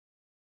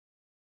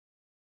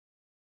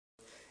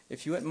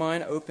If you wouldn't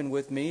mind, open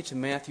with me to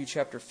Matthew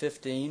chapter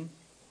 15.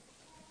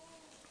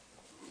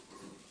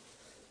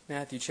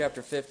 Matthew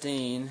chapter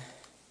 15.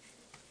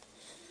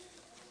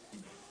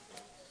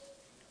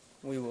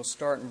 We will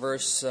start in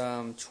verse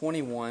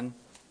 21.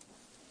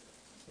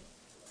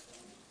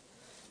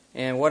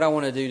 And what I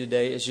want to do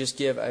today is just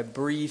give a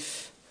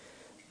brief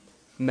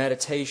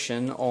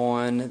meditation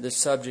on the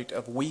subject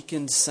of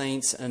weakened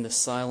saints and the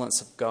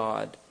silence of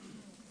God.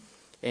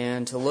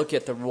 And to look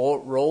at the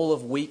role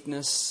of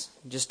weakness,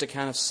 just to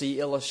kind of see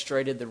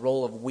illustrated the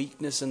role of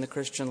weakness in the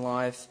Christian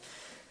life.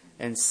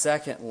 And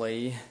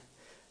secondly,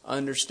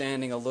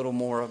 understanding a little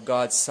more of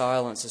God's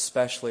silence,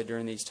 especially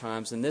during these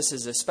times. And this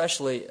is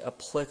especially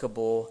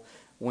applicable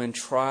when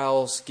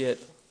trials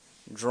get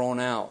drawn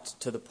out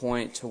to the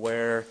point to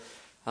where,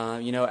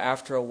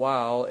 after a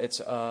while, it's,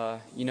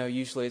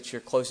 usually it's your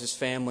closest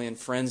family and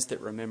friends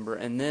that remember.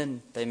 And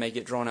then they may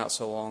get drawn out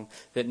so long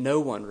that no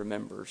one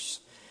remembers.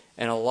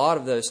 And a lot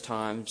of those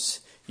times,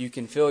 you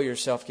can feel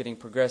yourself getting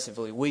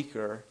progressively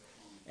weaker,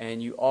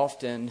 and you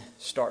often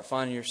start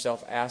finding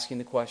yourself asking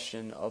the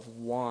question of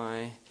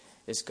why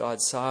is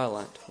God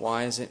silent?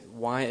 Why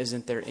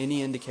isn't there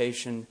any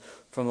indication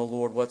from the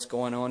Lord what's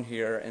going on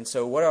here? And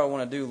so what I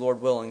want to do,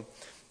 Lord willing,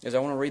 is I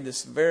want to read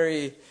this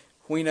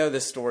we know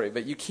this story,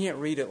 but you can't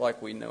read it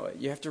like we know it.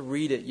 You have to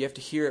read it, you have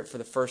to hear it for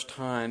the first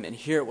time and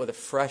hear it with a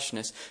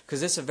freshness,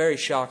 because it's a very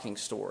shocking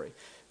story.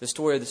 The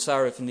story of the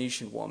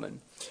Syrophoenician woman.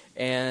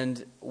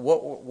 And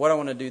what I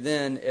want to do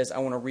then is I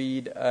want to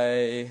read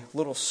a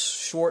little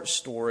short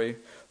story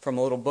from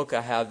a little book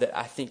I have that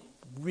I think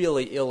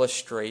really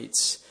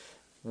illustrates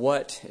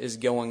what is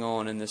going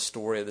on in this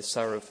story of the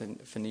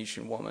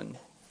Syrophoenician woman.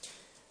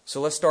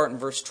 So let's start in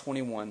verse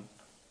 21.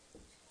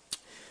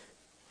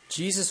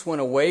 Jesus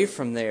went away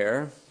from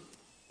there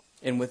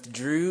and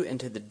withdrew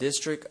into the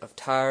district of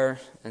Tyre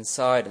and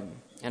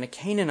Sidon. And a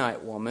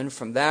Canaanite woman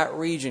from that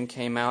region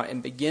came out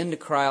and began to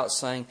cry out,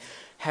 saying,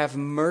 "Have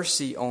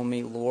mercy on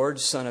me,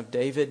 Lord, Son of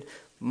David.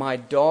 My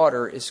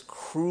daughter is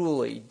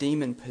cruelly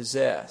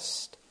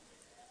demon-possessed."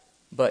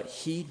 But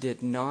he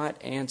did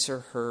not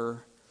answer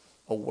her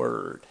a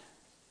word.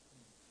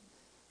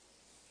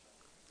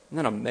 Isn't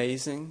that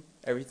amazing?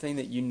 Everything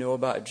that you know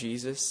about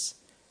Jesus.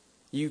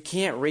 You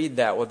can't read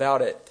that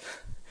without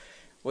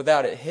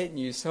it hitting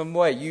you some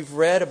way. You've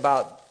read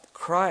about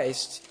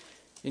Christ.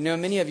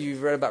 Many of you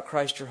have read about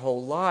Christ your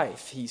whole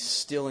life. He's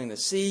stilling the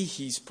sea.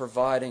 He's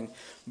providing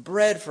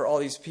bread for all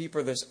these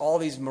people. There's all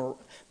these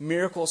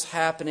miracles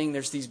happening.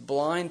 There's these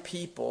blind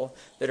people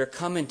that are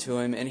coming to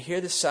him. And here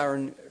the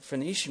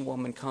Syrophoenician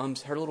woman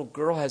comes. Her little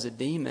girl has a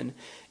demon.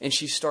 And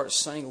she starts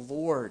saying,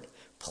 "Lord,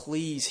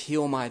 please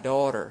heal my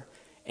daughter."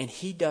 And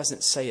he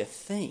doesn't say a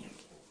thing.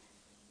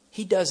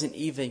 He doesn't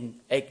even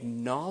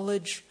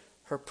acknowledge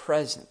her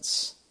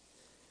presence.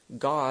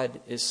 God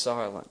is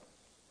silent.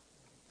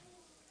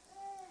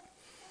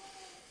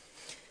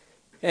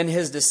 And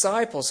his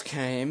disciples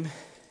came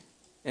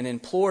and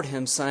implored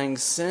him, saying,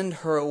 "Send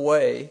her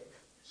away,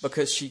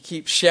 because she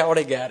keeps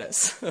shouting at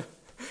us."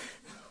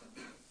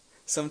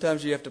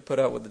 Sometimes you have to put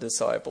up with the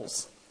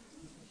disciples.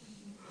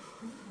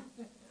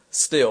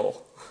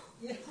 Still.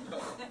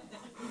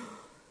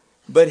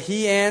 But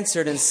he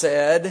answered and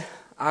said,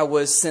 "I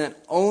was sent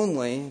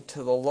only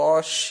to the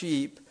lost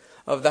sheep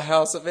of the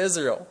house of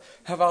Israel."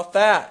 How about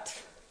that?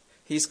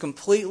 He's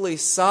completely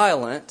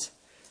silent.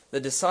 The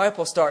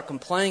disciples start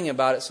complaining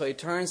about it, so he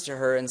turns to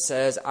her and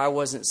says, "I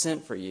wasn't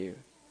sent for you.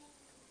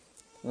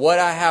 What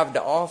I have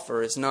to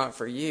offer is not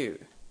for you."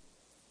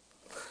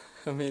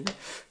 I mean,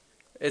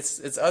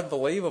 it's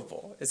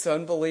unbelievable. It's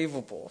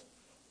unbelievable.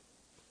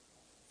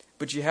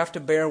 But you have to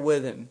bear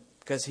with him,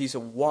 because he's a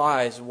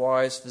wise,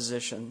 wise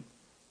physician.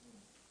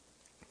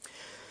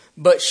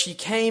 But she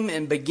came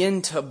and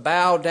began to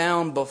bow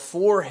down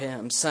before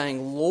him,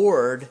 saying,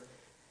 "Lord,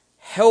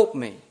 help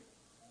me."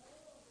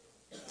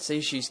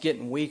 See, she's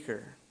getting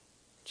weaker.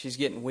 She's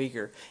getting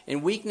weaker.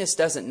 And weakness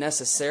doesn't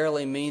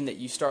necessarily mean that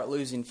you start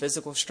losing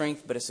physical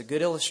strength, but it's a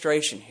good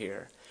illustration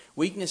here.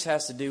 Weakness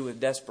has to do with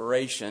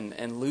desperation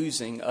and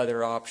losing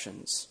other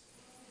options.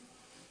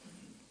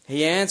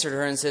 He answered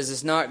her and says,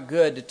 "It's not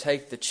good to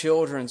take the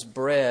children's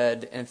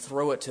bread and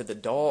throw it to the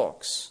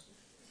dogs."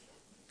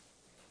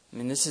 I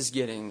mean, this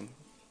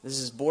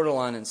is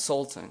borderline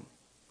insulting.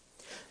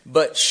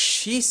 But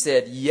she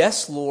said,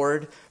 "Yes,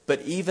 Lord,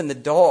 but even the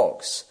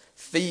dogs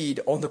feed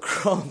on the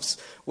crumbs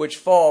which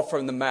fall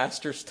from the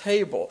master's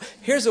table."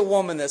 Here's a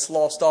woman that's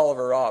lost all of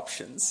her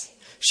options.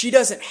 She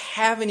doesn't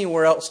have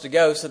anywhere else to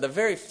go, so the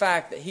very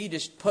fact that he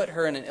just put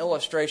her in an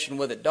illustration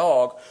with a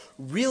dog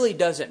really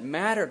doesn't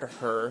matter to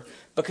her,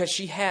 because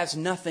she has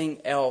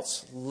nothing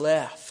else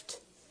left.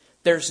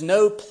 There's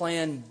no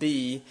plan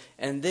B,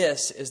 and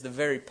this is the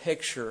very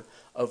picture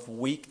of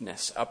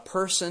weakness. A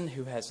person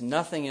who has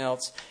nothing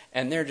else,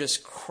 and they're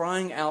just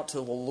crying out to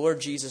the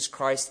Lord Jesus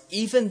Christ,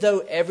 even though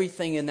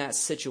everything in that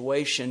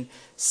situation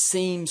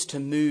seems to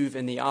move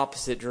in the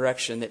opposite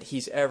direction that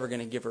he's ever going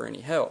to give her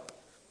any help.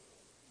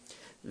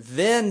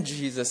 Then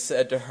Jesus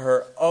said to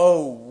her,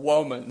 "Oh,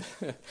 woman,"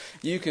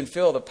 you can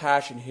feel the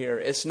passion here.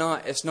 It's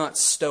not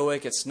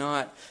stoic. It's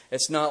not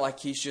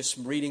like he's just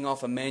reading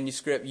off a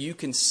manuscript. You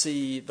can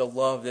see the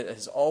love that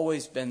has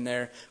always been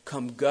there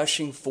come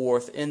gushing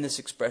forth in this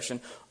expression.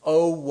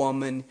 "Oh,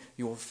 woman,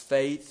 your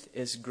faith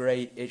is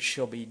great. It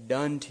shall be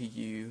done to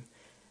you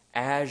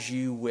as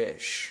you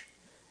wish."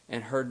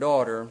 And her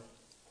daughter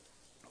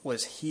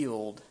was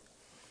healed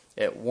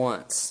at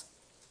once.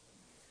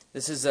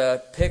 This is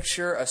a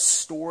picture, a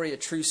story, a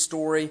true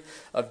story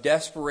of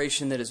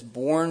desperation that is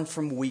born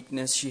from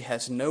weakness. She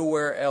has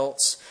nowhere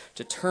else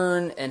to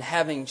turn, and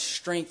having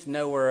strength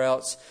nowhere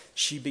else,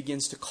 she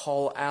begins to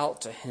call out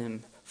to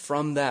him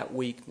from that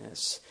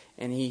weakness,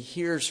 and he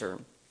hears her.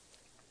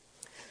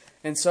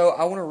 And so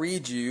I want to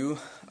read you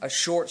a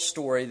short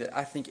story that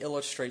I think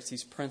illustrates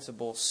these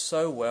principles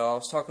so well. I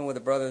was talking with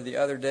a brother the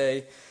other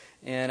day,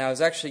 and I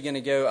was actually going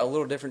to go a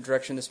little different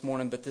direction this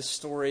morning, but this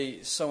story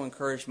so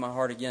encouraged my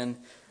heart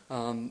again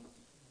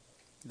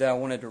that I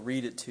wanted to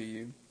read it to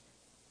you.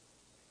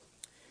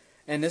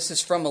 And this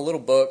is from a little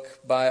book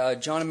by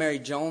John and Mary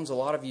Jones. A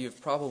lot of you have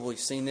probably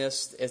seen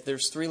this.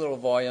 There's 3 little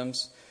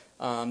volumes.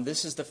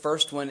 This is the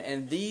first one,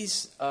 and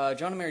these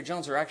John and Mary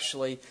Jones are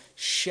actually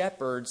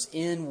shepherds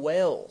in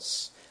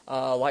Wales.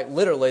 Like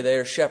literally, they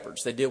are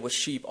shepherds. They deal with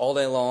sheep all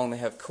day long. They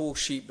have cool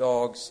sheep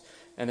dogs,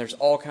 and there's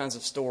all kinds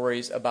of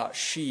stories about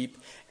sheep.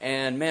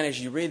 And man, as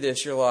you read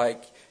this, you're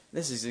like,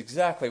 this is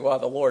exactly why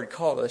the Lord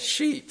called us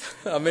sheep.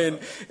 I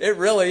mean, it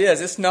really is.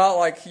 It's not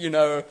like,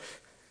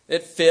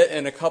 it fit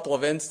in a couple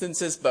of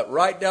instances, but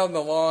right down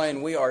the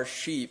line, we are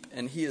sheep,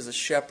 and He is a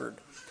shepherd.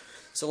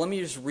 So let me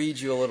just read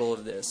you a little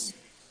of this.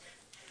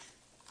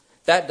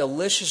 That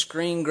delicious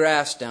green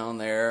grass down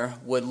there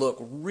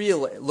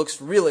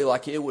looks really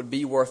like it would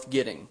be worth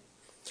getting.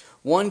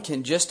 One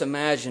can just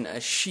imagine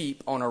a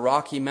sheep on a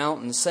rocky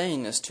mountain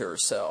saying this to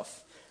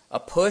herself. A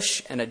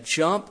push and a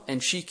jump,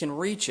 and she can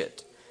reach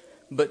it.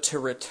 But to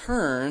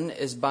return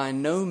is by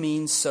no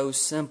means so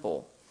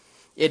simple.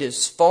 It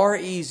is far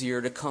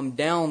easier to come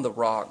down the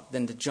rock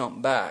than to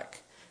jump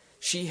back.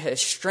 She has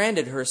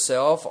stranded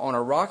herself on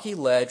a rocky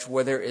ledge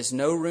where there is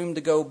no room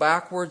to go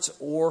backwards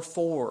or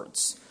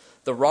forwards.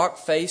 The rock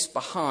face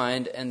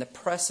behind and the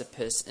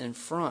precipice in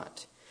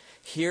front.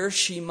 Here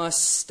she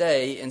must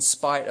stay in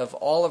spite of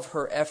all of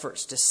her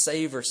efforts to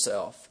save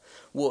herself.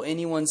 Will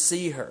anyone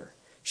see her?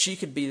 She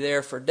could be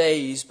there for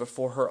days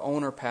before her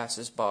owner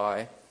passes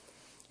by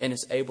and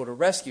is able to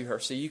rescue her.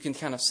 So you can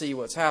kind of see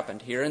what's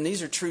happened here. And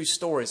these are true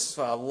stories. That's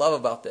what I love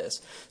about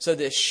this. So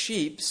this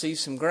sheep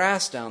sees some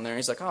grass down there. And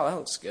he's like, "Oh, that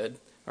looks good."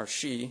 Or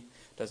she,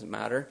 doesn't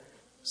matter.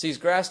 Sees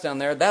grass down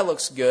there. That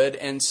looks good.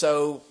 And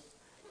so,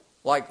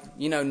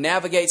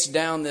 navigates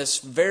down this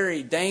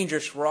very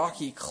dangerous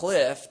rocky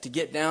cliff to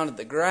get down to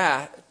the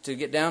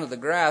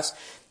grass.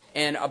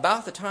 And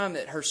about the time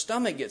that her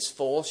stomach gets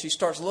full, she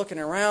starts looking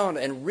around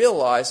and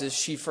realizes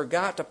she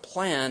forgot to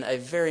plan a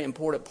very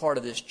important part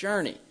of this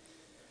journey.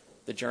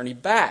 The journey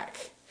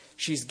back.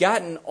 She's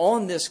gotten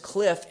on this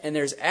cliff and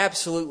there's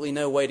absolutely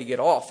no way to get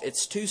off.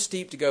 It's too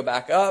steep to go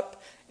back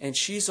up, and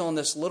she's on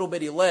this little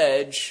bitty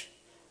ledge.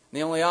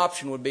 The only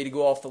option would be to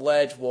go off the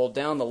ledge. Well,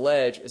 down the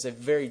ledge is a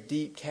very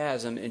deep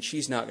chasm, and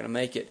she's not going to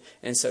make it.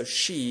 And so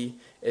she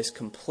is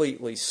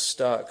completely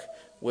stuck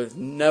with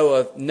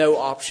no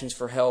options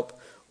for help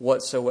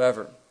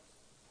whatsoever.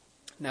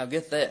 Now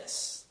get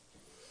this.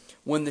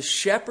 When the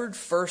shepherd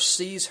first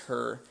sees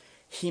her,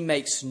 he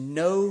makes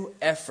no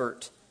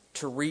effort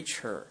to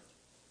reach her.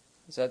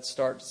 Does that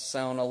start to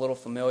sound a little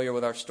familiar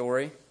with our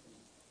story?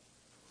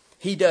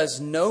 He does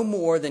no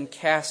more than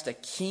cast a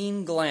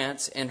keen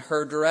glance in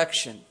her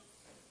direction.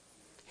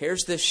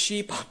 Here's this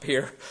sheep up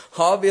here,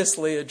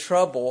 obviously in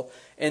trouble,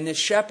 and the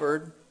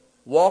shepherd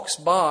walks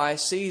by,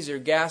 sees her,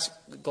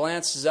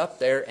 glances up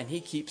there, and he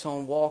keeps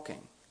on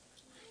walking.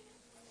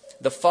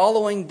 The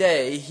following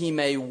day, he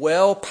may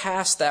well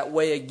pass that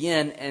way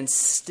again and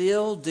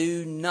still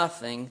do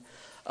nothing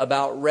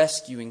about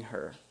rescuing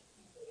her.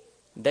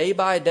 Day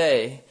by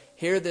day,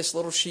 here this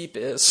little sheep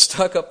is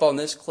stuck up on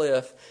this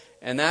cliff,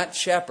 and that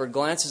shepherd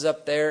glances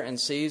up there and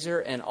sees her,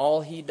 and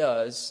all he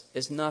does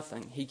is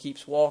nothing. He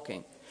keeps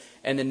walking.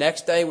 And the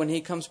next day when he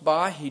comes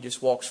by, he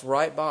just walks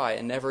right by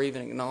and never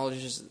even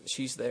acknowledges that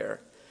she's there.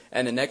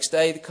 And the next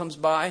day that comes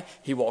by,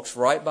 he walks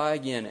right by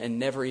again and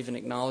never even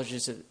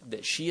acknowledges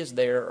that she is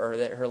there or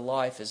that her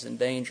life is in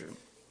danger.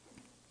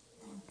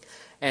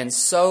 And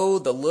so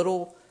the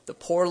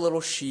poor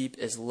little sheep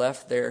is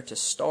left there to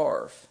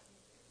starve.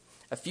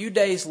 A few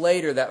days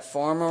later, that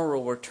farmer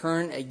will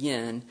return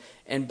again,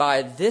 and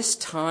by this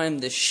time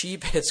the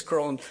sheep has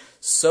grown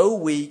so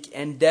weak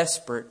and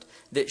desperate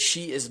that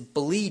she is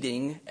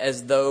bleeding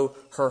as though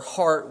her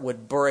heart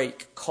would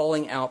break,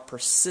 calling out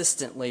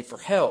persistently for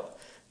help.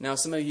 Now,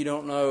 some of you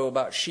don't know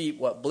about sheep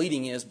what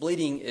bleeding is.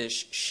 Bleeding is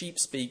sheep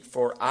speak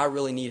for "I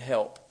really need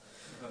help."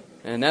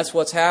 And that's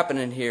what's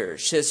happening here.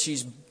 She says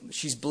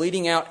she's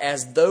bleeding out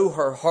as though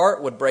her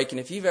heart would break. And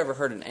if you've ever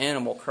heard an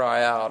animal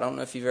cry out, I don't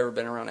know if you've ever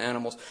been around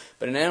animals,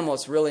 but an animal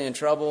that's really in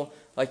trouble,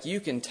 like you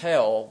can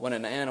tell when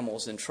an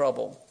animal's in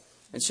trouble.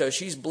 And so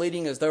she's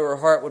bleeding as though her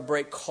heart would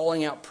break,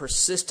 calling out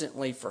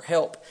persistently for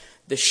help.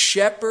 The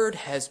shepherd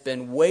has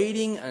been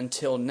waiting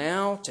until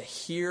now to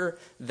hear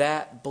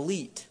that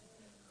bleat.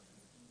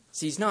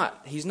 See,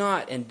 he's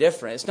not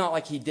indifferent. It's not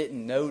like he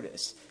didn't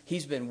notice.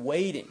 He's been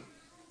waiting.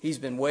 He's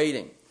been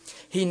waiting.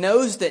 He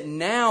knows that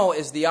now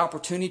is the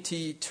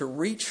opportunity to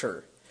reach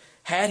her.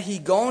 Had he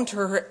gone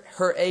to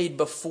her aid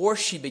before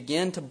she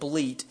began to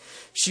bleat,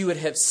 she would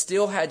have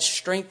still had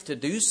strength to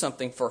do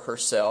something for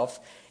herself,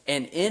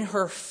 and in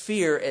her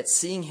fear at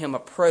seeing him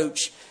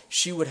approach,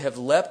 she would have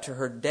leapt to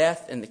her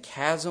death in the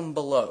chasm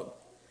below.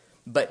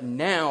 But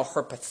now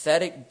her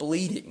pathetic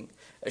bleating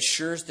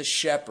assures the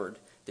shepherd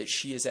that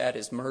she is at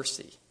his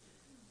mercy.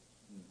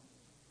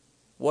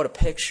 What a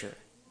picture.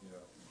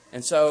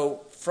 And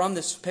so from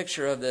this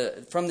picture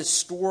from the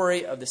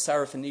story of the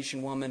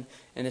Syrophoenician woman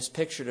and this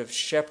picture of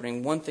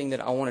shepherding, one thing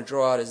that I want to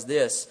draw out is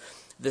this: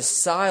 the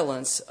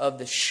silence of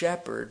the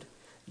shepherd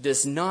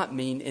does not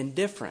mean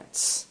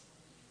indifference.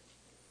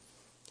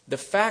 The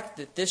fact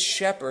that this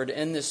shepherd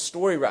in this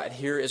story right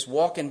here is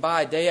walking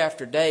by day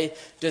after day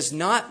does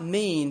not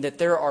mean that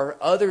there are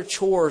other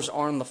chores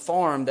on the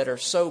farm that are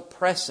so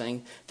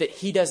pressing that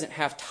he doesn't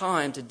have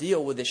time to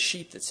deal with his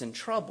sheep that's in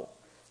trouble.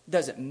 It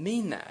doesn't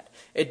mean that.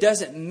 It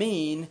doesn't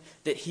mean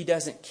that he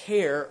doesn't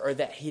care or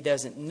that he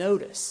doesn't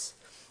notice.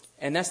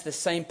 And that's the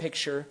same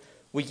picture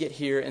we get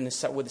here with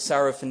the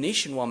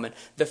Syrophoenician woman.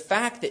 The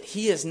fact that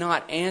he is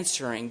not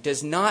answering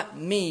does not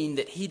mean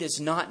that he does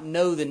not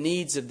know the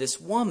needs of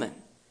this woman.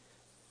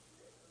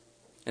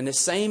 And the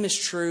same is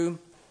true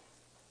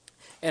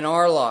in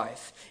our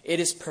life. It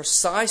is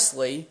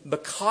precisely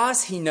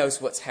because he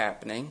knows what's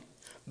happening,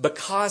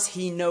 because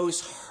he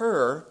knows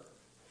her,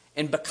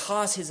 and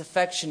because his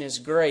affection is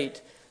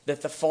great,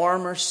 that the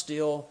farmer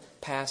still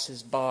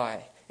passes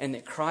by, and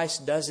that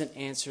Christ doesn't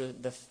answer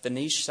the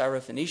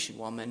Syrophoenician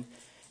woman.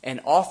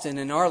 And often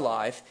in our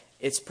life,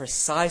 it's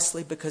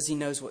precisely because he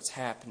knows what's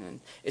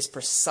happening. It's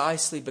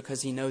precisely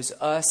because he knows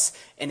us,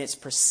 and it's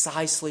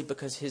precisely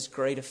because his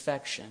great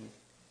affection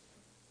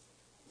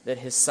that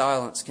his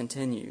silence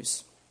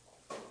continues.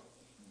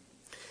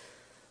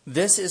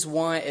 This is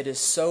why it is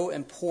so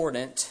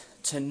important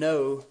to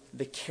know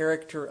the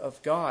character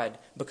of God,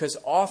 because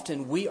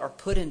often we are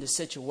put into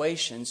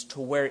situations to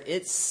where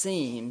it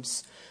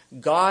seems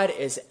God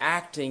is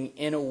acting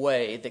in a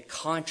way that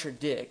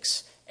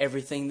contradicts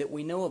everything that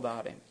we know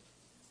about him.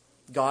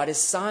 God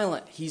is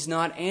silent. He's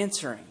not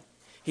answering.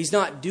 He's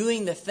not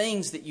doing the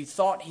things that you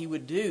thought he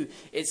would do.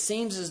 It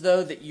seems as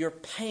though that your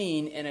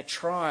pain in a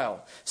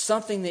trial,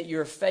 something that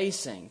you're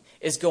facing,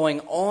 is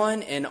going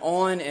on and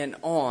on and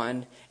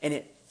on, and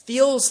it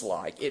feels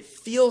like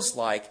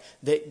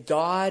that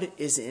God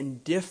is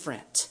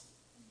indifferent.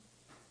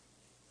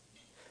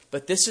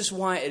 But this is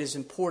why it is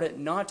important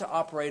not to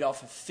operate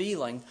off of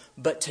feeling,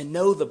 but to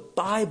know the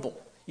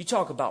Bible. You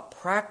talk about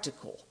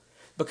practical.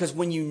 Because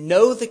when you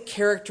know the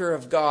character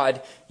of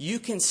God, you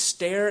can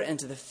stare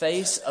into the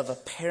face of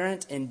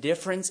apparent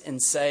indifference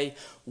and say,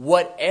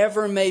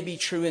 whatever may be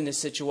true in this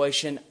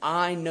situation,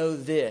 I know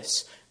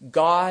this: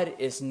 God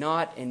is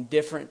not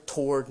indifferent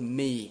toward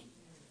me.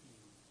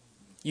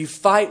 You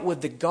fight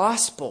with the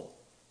gospel.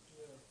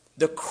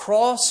 The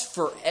cross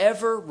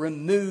forever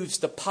removes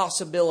the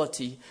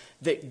possibility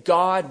that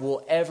God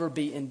will ever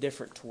be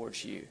indifferent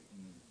towards you.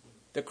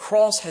 The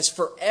cross has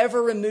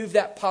forever removed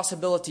that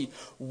possibility.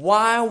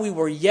 While we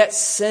were yet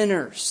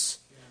sinners,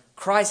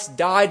 Christ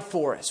died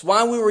for us.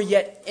 While we were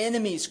yet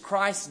enemies,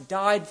 Christ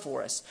died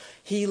for us.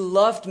 He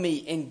loved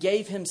me and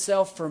gave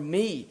himself for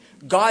me.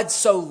 God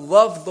so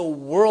loved the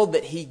world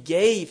that he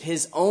gave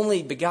his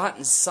only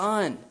begotten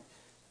Son.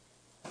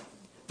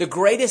 The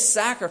greatest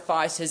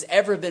sacrifice has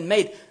ever been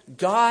made.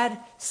 God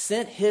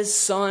sent his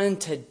Son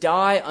to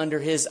die under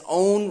his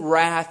own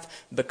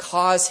wrath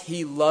because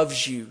he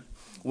loves you.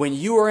 When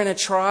you are in a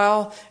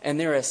trial and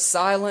there is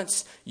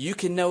silence, you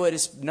can know it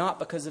is not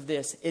because of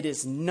this. It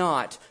is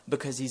not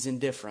because he's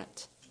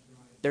indifferent.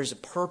 There's a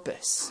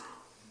purpose.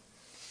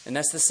 And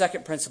that's the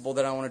second principle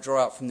that I want to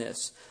draw out from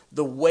this.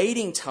 The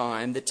waiting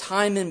time, the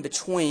time in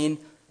between,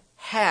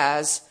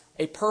 has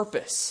a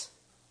purpose.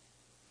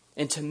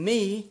 And to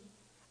me,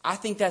 I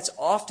think that's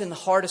often the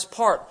hardest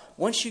part.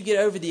 Once you get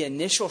over the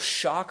initial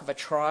shock of a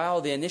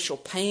trial, the initial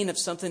pain of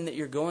something that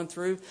you're going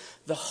through,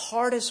 the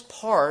hardest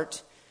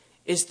part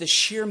is the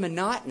sheer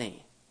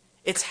monotony.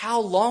 It's how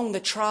long the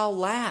trial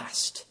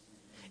lasts.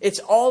 It's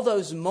all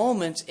those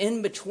moments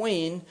in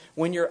between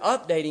when you're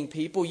updating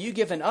people. You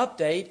give an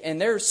update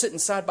and they're sitting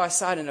side by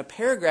side in a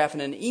paragraph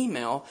in an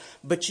email,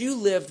 but you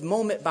lived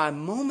moment by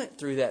moment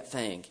through that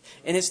thing.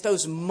 And it's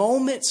those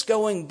moments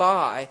going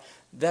by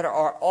that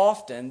are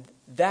often,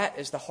 that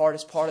is the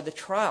hardest part of the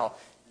trial.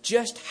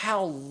 Just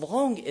how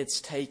long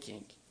it's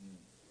taking.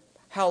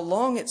 How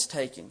long it's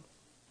taking.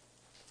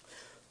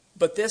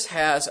 But this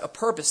has a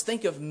purpose.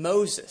 Think of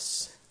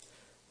Moses.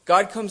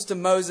 God comes to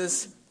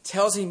Moses,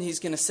 tells him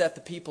he's going to set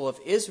the people of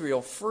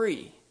Israel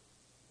free.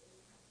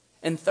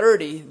 And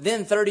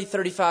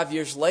 35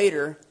 years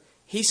later,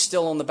 he's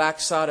still on the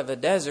backside of a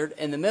desert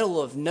in the middle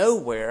of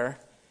nowhere,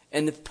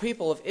 And the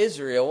people of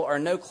Israel are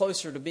no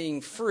closer to being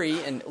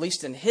free, and at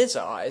least in his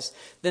eyes,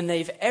 than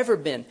they've ever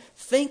been.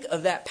 Think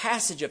of that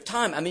passage of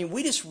time. I mean,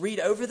 we just read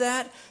over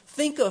that.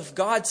 Think of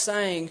God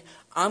saying,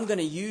 I'm going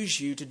to use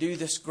you to do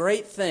this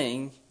great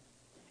thing.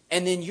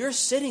 And then you're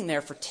sitting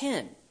there for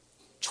 10,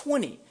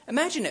 20.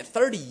 Imagine it,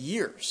 30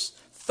 years.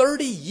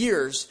 30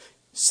 years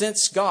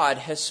since God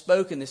has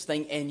spoken this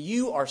thing, and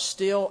you are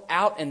still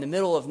out in the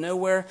middle of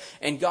nowhere,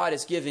 and God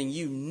is giving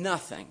you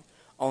nothing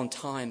on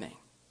timing.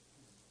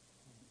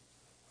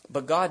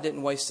 But God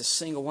didn't waste a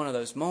single one of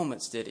those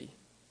moments, did he?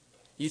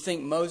 You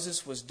think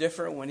Moses was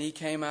different when he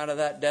came out of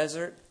that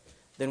desert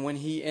than when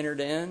he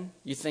entered in?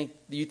 You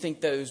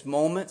think those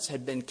moments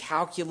had been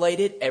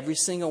calculated, every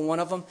single one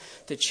of them,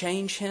 to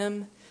change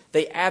him?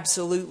 They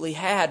absolutely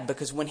had,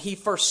 because when he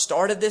first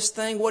started this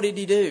thing, what did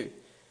he do?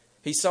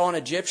 He saw an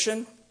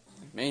Egyptian.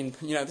 I mean,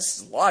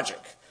 this is logic.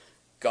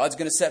 God's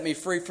going to set me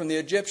free from the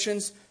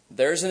Egyptians.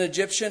 There's an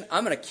Egyptian.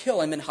 I'm going to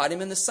kill him and hide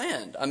him in the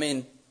sand. I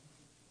mean,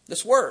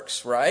 this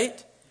works,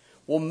 right?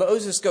 Well,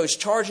 Moses goes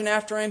charging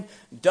after him,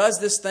 does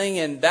this thing,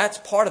 and that's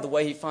part of the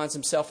way he finds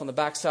himself on the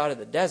backside of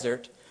the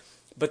desert.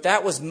 But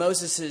that was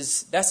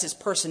that's his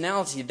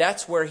personality.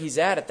 That's where he's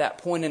at that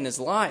point in his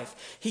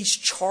life. He's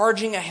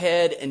charging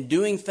ahead and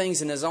doing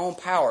things in his own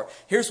power.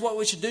 Here's what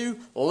we should do.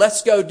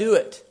 Let's go do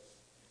it.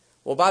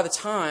 Well, by the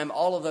time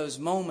all of those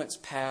moments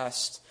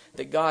passed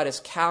that God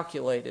has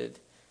calculated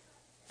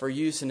for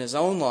use in his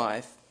own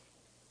life,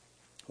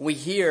 we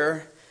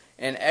hear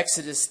in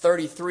Exodus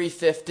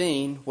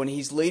 33:15, when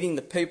he's leading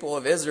the people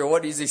of Israel,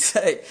 what does he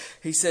say?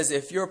 He says,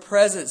 if your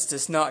presence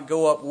does not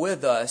go up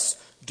with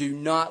us, do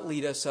not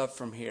lead us up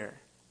from here.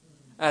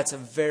 That's a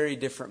very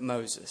different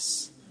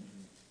Moses.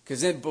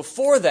 Because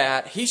before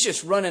that, he's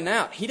just running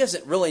out. He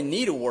doesn't really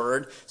need a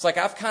word. It's like,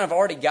 I've kind of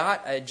already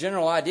got a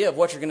general idea of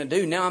what you're going to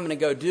do. Now I'm going to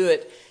go do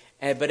it.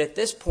 But at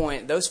this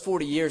point, those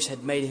 40 years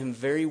had made him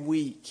very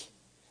weak.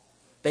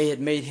 They had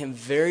made him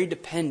very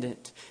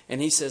dependent.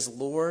 And he says,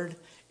 Lord,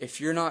 if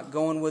you're not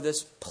going with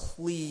us,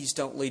 please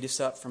don't lead us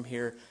up from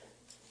here.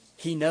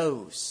 He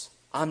knows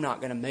I'm not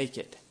going to make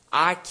it.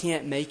 I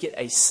can't make it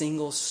a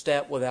single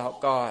step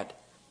without God.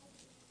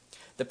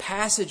 The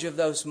passage of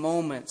those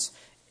moments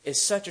is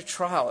such a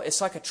trial.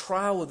 It's like a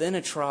trial within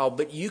a trial.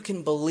 But you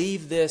can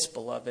believe this,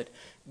 beloved.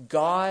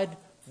 God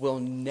will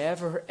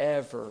never,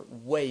 ever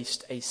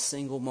waste a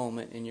single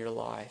moment in your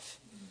life.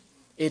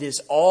 It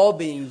is all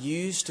being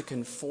used to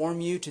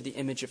conform you to the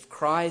image of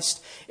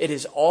Christ. It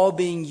is all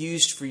being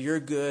used for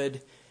your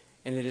good.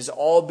 And it is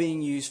all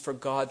being used for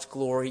God's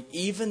glory,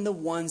 even the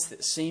ones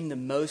that seem the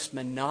most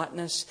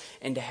monotonous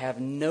and to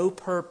have no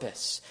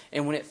purpose.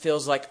 And when it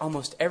feels like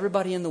almost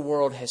everybody in the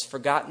world has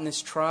forgotten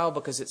this trial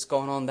because it's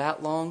gone on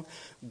that long,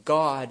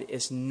 God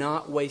is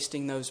not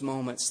wasting those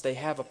moments. They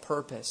have a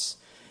purpose.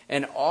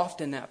 And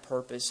often that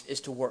purpose is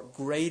to work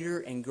greater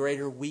and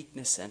greater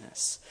weakness in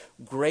us,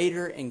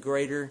 greater and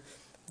greater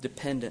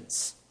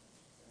dependence.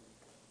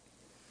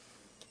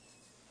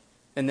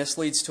 And this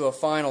leads to a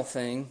final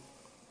thing.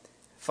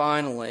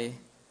 Finally,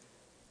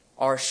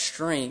 our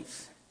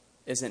strength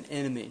is an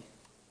enemy.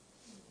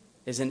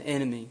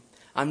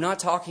 I'm not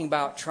talking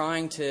about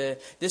trying to...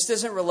 This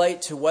doesn't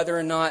relate to whether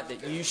or not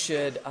that you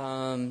should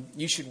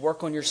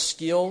work on your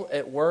skill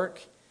at work.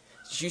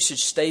 That you should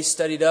stay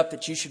studied up.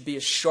 That you should be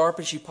as sharp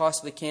as you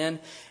possibly can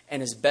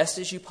and as best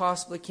as you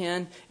possibly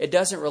can. It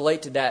doesn't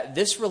relate to that.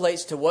 This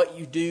relates to what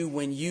you do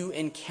when you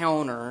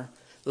encounter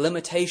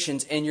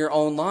limitations in your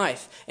own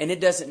life. And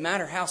it doesn't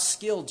matter how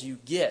skilled you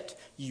get.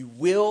 You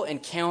will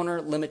encounter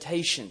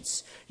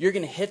limitations. You're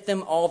going to hit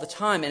them all the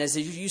time. And as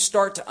you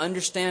start to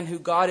understand who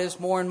God is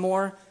more and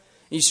more, and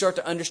you start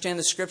to understand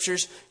the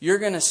Scriptures, you're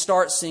going to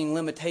start seeing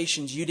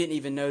limitations you didn't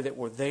even know that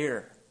were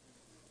there.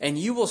 And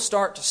you will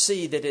start to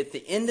see that at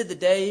the end of the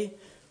day,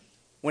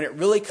 when it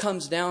really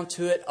comes down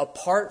to it,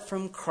 apart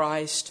from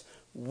Christ,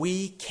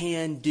 we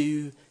can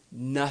do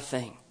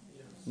nothing.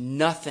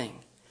 Nothing.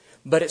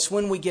 But it's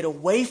when we get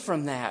away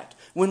from that,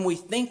 when we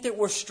think that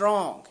we're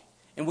strong,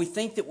 and we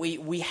think that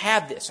we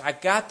have this. I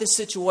got this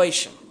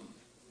situation.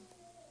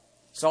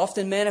 It's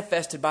often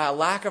manifested by a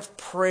lack of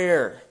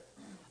prayer,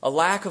 a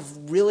lack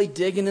of really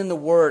digging in the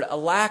Word, a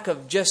lack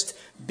of just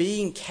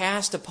being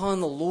cast upon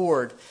the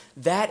Lord.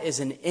 That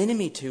is an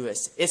enemy to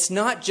us. It's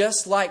not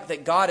just like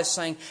that God is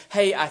saying,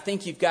 hey, I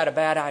think you've got a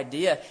bad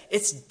idea.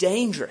 It's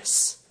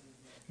dangerous.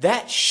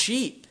 The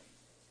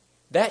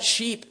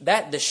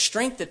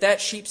strength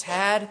that sheep's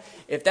had,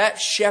 if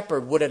that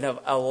shepherd would have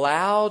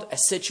allowed a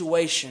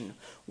situation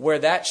where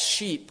that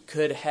sheep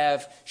could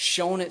have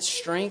shown its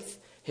strength,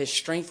 his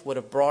strength would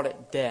have brought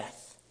it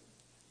death.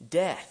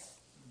 Death.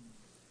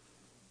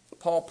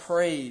 Paul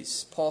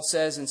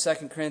says in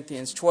 2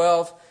 Corinthians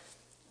 12,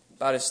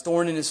 about his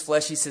thorn in his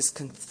flesh, he says,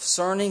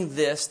 concerning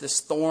this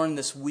thorn,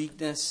 this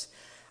weakness,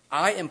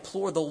 I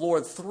implore the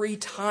Lord 3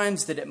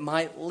 times that it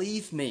might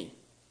leave me.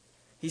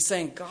 He's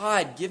saying,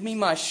 God, give me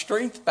my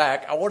strength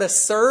back. I want to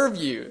serve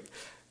you.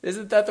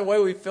 Isn't that the way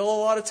we feel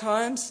a lot of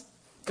times?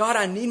 God,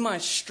 I need my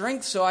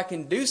strength so I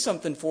can do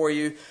something for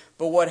you.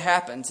 But what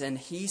happens? And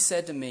he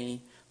said to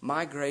me,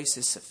 my grace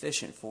is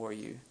sufficient for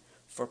you,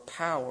 for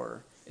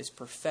power is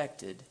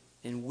perfected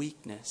in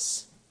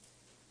weakness.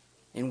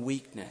 In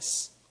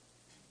weakness.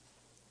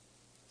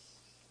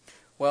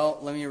 Well,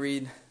 let me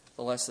read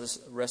the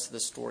rest of the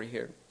story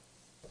here.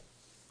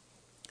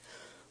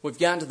 We've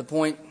gotten to the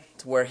point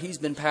to where he's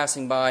been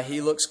passing by.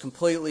 He looks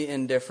completely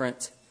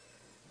indifferent.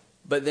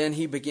 But then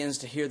he begins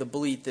to hear the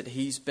bleat that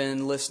he's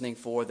been listening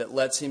for that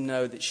lets him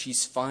know that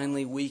she's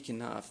finally weak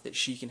enough that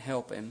she can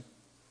help him.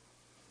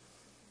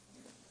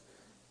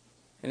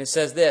 And it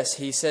says this.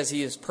 He says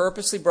he has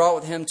purposely brought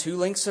with him 2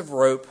 lengths of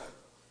rope.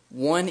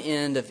 One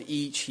end of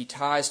each he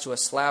ties to a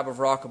slab of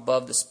rock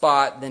above the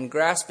spot. Then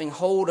grasping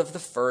hold of the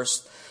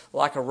first,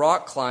 like a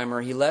rock climber,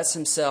 he lets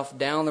himself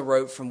down the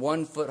rope from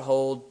one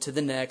foothold to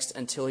the next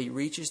until he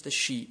reaches the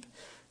sheep.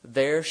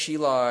 There she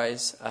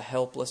lies, a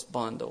helpless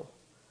bundle.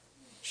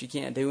 She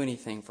can't do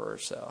anything for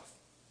herself.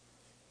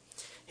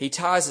 He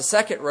ties a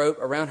second rope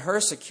around her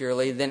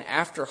securely. Then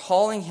after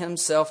hauling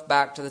himself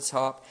back to the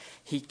top,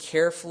 he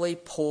carefully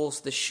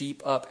pulls the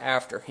sheep up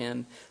after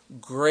him.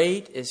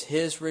 Great is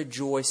his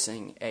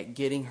rejoicing at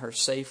getting her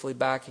safely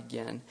back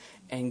again,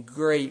 and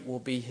great will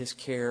be his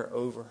care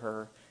over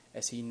her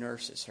as he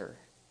nurses her.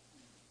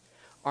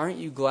 Aren't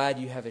you glad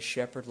you have a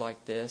shepherd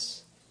like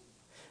this?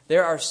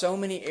 There are so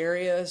many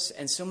areas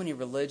and so many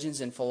religions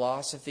and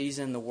philosophies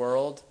in the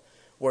world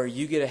where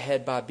you get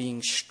ahead by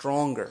being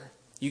stronger.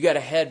 You get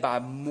ahead by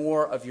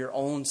more of your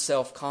own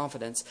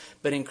self-confidence.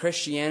 But in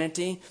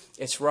Christianity,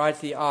 it's right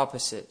the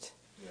opposite.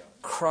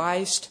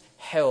 Christ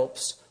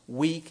helps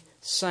weak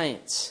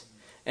saints.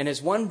 And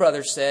as one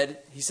brother said,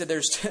 he said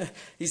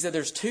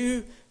there's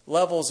 2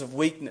 levels of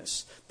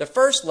weakness. The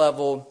first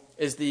level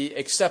is the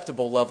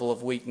acceptable level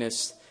of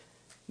weakness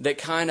that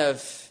kind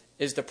of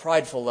is the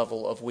prideful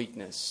level of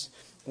weakness,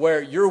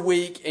 where you're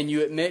weak and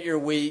you admit you're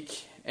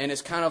weak. And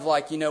it's kind of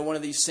like, one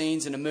of these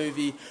scenes in a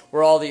movie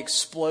where all the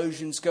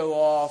explosions go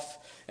off.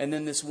 And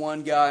then this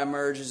one guy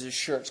emerges, his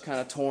shirt's kind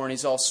of torn.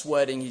 He's all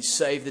sweating. He's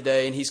saved the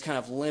day. And he's kind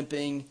of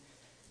limping.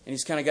 And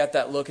he's kind of got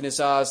that look in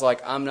his eyes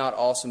like, I'm not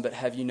awesome, but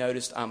have you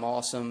noticed I'm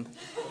awesome?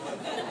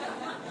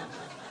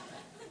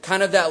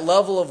 Kind of that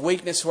level of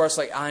weakness where it's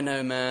like, I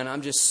know, man,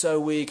 I'm just so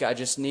weak. I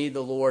just need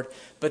the Lord.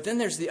 But then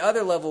there's the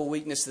other level of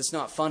weakness that's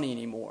not funny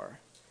anymore.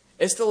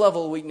 It's the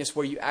level of weakness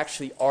where you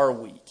actually are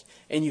weak.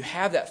 And you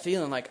have that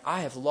feeling like,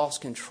 I have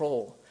lost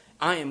control.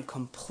 I am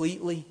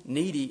completely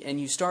needy. And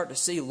you start to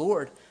see,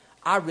 Lord,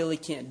 I really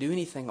can't do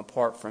anything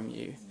apart from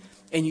you.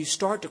 And you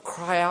start to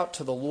cry out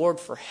to the Lord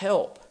for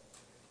help.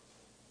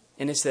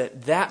 And it's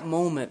at that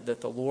moment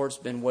that the Lord's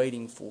been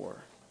waiting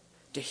for.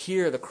 To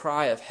hear the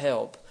cry of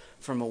help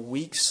from a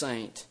weak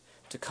saint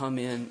to come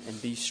in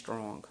and be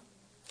strong.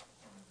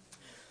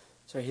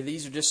 So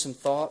these are just some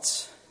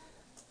thoughts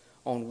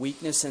on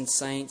weakness in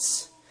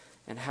saints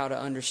and how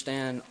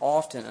to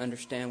often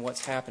understand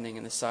what's happening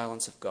in the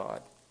silence of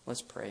God.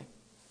 Let's pray.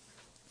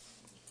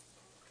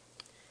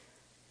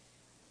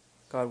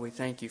 God, we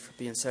thank you for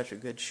being such a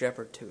good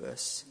shepherd to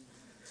us.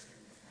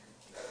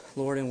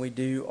 Lord, and we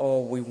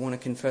want to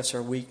confess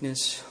our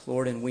weakness.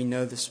 Lord, and we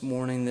know this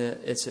morning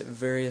that it's at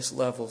various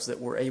levels that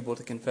we're able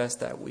to confess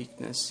that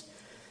weakness.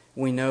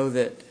 We know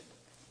that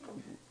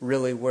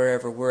really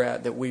wherever we're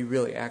at, that we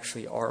really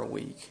actually are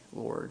weak,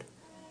 Lord.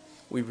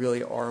 We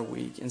really are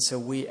weak. And so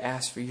we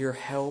ask for your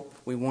help.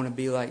 We want to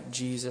be like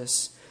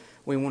Jesus.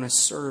 We want to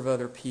serve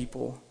other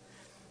people.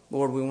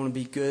 Lord, we want to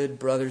be good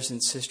brothers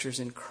and sisters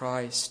in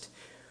Christ.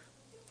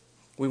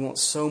 We want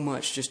so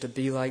much just to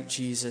be like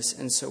Jesus.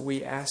 And so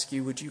we ask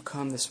you, would you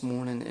come this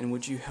morning and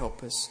would you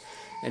help us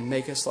and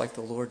make us like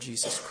the Lord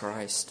Jesus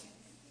Christ?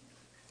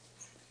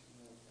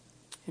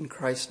 In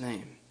Christ's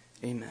name,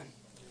 amen.